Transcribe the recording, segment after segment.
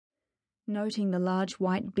noting the large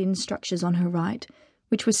white bin structures on her right,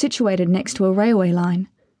 which were situated next to a railway line.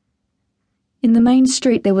 In the main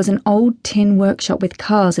street there was an old tin workshop with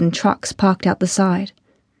cars and trucks parked out the side.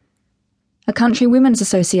 A Country Women's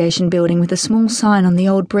Association building with a small sign on the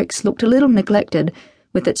old bricks looked a little neglected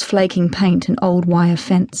with its flaking paint and old wire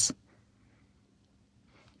fence.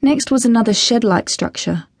 Next was another shed-like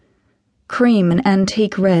structure, cream and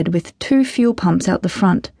antique red with 2 fuel pumps out the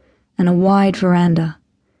front and a wide veranda.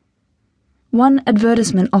 One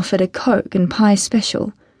advertisement offered a Coke and pie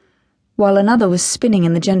special, while another was spinning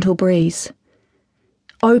in the gentle breeze.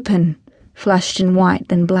 Open flashed in white,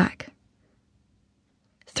 then black.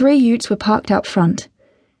 3 utes were parked out front,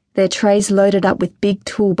 their trays loaded up with big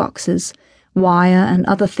toolboxes, wire and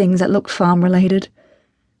other things that looked farm-related.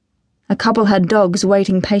 A couple had dogs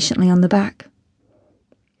waiting patiently on the back.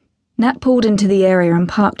 Nat pulled into the area and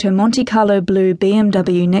parked her Monte Carlo blue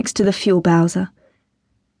BMW next to the fuel bowser.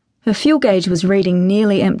 Her fuel gauge was reading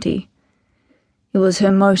nearly empty. It was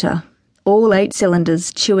her motor, all 8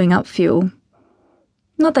 cylinders, chewing up fuel.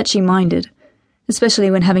 Not that she minded,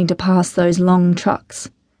 especially when having to pass those long trucks.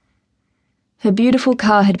 Her beautiful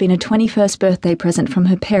car had been a 21st birthday present from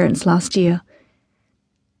her parents last year.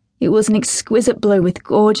 It was an exquisite blue with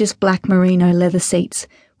gorgeous black merino leather seats,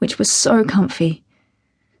 which were so comfy.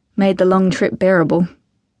 Made the long trip bearable.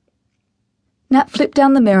 Nat flipped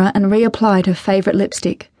down the mirror and reapplied her favourite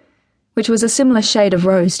lipstick, which was a similar shade of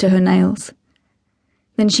rose to her nails.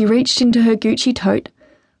 Then she reached into her Gucci tote,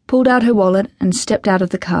 pulled out her wallet and stepped out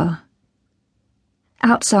of the car.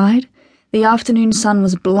 Outside, the afternoon sun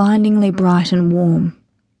was blindingly bright and warm.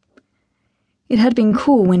 It had been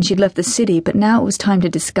cool when she'd left the city, but now it was time to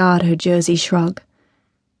discard her Jersey shrug.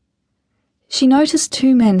 She noticed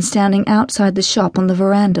 2 men standing outside the shop on the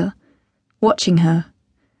veranda, watching her.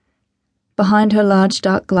 Behind her large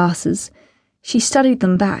dark glasses, she studied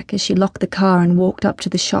them back as she locked the car and walked up to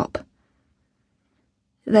the shop.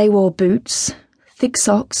 They wore boots, thick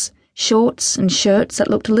socks, shorts and shirts that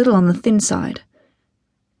looked a little on the thin side.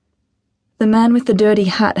 The man with the dirty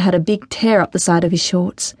hat had a big tear up the side of his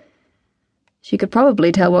shorts. She could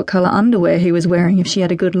probably tell what colour underwear he was wearing if she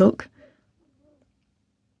had a good look.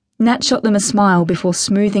 Nat shot them a smile before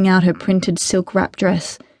smoothing out her printed silk wrap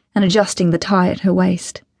dress and adjusting the tie at her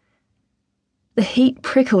waist. The heat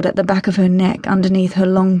prickled at the back of her neck underneath her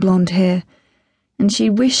long blonde hair, and she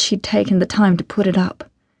wished she'd taken the time to put it up.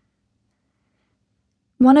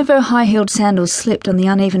 One of her high-heeled sandals slipped on the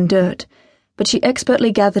uneven dirt, but she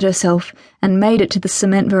expertly gathered herself and made it to the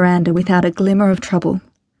cement veranda without a glimmer of trouble.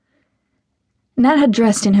 Nat had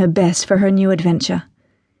dressed in her best for her new adventure.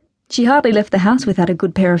 She hardly left the house without a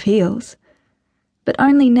good pair of heels, but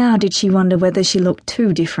only now did she wonder whether she looked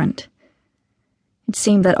too different. It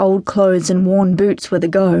seemed that old clothes and worn boots were the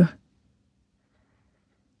go.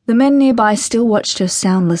 The men nearby still watched her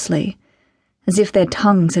soundlessly, as if their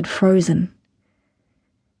tongues had frozen.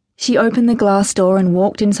 She opened the glass door and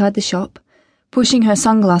walked inside the shop, pushing her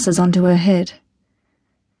sunglasses onto her head.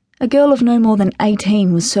 A girl of no more than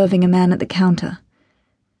 18 was serving a man at the counter.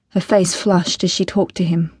 Her face flushed as she talked to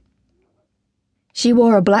him. She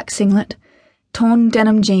wore a black singlet, torn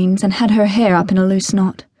denim jeans, and had her hair up in a loose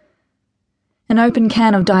knot. An open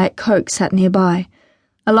can of Diet Coke sat nearby,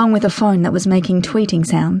 along with a phone that was making tweeting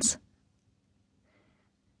sounds.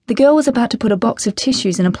 The girl was about to put a box of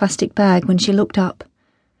tissues in a plastic bag when she looked up.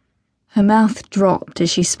 Her mouth dropped as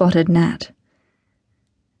she spotted Nat.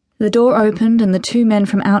 The door opened and the 2 men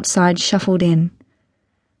from outside shuffled in.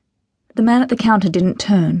 The man at the counter didn't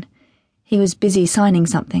turn. He was busy signing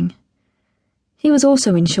something. He was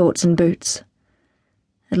also in shorts and boots.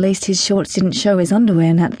 At least his shorts didn't show his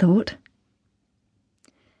underwear, Nat thought.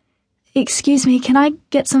 "Excuse me, can I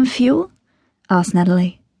get some fuel?" asked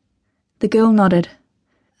Natalie. The girl nodded.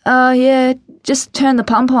 Yeah, just turn the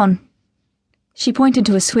pump on." She pointed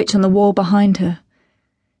to a switch on the wall behind her.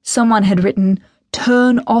 Someone had written,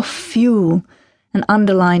 "Turn off fuel," and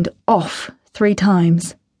underlined "off" 3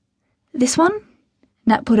 times. "This one?"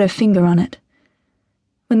 Nat put her finger on it.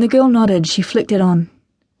 When the girl nodded, she flicked it on.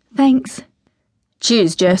 "Thanks."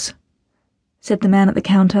 "Cheers, Jess," said the man at the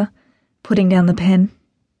counter, putting down the pen.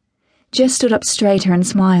 Jess stood up straighter and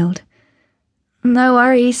smiled. "No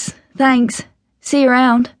worries. Thanks. See you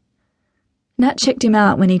around." Nat checked him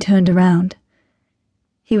out when he turned around.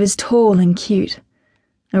 He was tall and cute.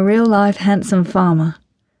 A real-life handsome farmer.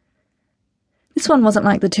 This one wasn't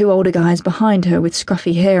like the 2 older guys behind her with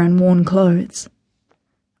scruffy hair and worn clothes.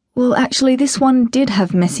 Well, actually, this one did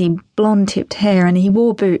have messy, blonde-tipped hair and he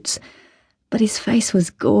wore boots, but his face was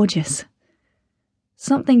gorgeous.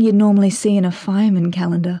 Something you'd normally see in a fireman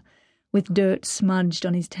calendar, with dirt smudged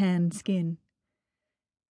on his tan skin.